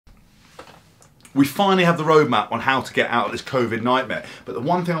We finally have the roadmap on how to get out of this COVID nightmare. But the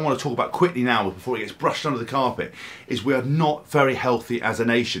one thing I want to talk about quickly now before it gets brushed under the carpet is we are not very healthy as a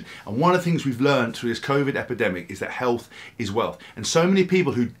nation. And one of the things we've learned through this COVID epidemic is that health is wealth. And so many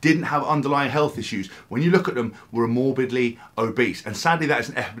people who didn't have underlying health issues, when you look at them, were morbidly obese. And sadly, that is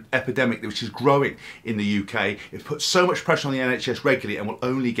an epidemic which is growing in the UK. It puts so much pressure on the NHS regularly and will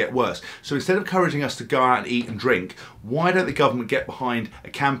only get worse. So instead of encouraging us to go out and eat and drink, why don't the government get behind a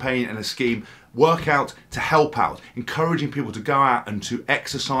campaign and a scheme, work out to help out, encouraging people to go out and to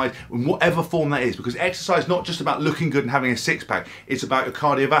exercise in whatever form that is, because exercise is not just about looking good and having a six-pack, it's about your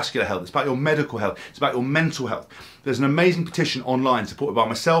cardiovascular health, it's about your medical health, it's about your mental health. There's an amazing petition online supported by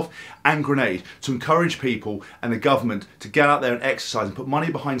myself and Grenade to encourage people and the government to get out there and exercise and put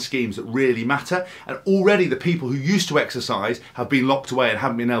money behind schemes that really matter. And already the people who used to exercise have been locked away and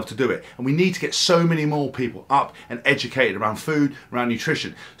haven't been able to do it. And we need to get so many more people up and educated around food, around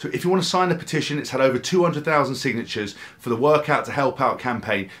nutrition. So if you want to sign the petition, it's had over 200,000 signatures for the Work Out to Help Out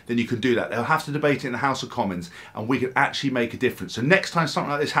campaign, then you can do that. They'll have to debate it in the House of Commons and we can actually make a difference. So next time something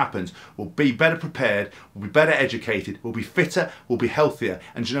like this happens, we'll be better prepared, we'll be better educated, we'll be fitter, we'll be healthier,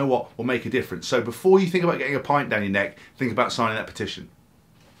 and do you know what? We'll make a difference. So before you think about getting a pint down your neck, think about signing that petition.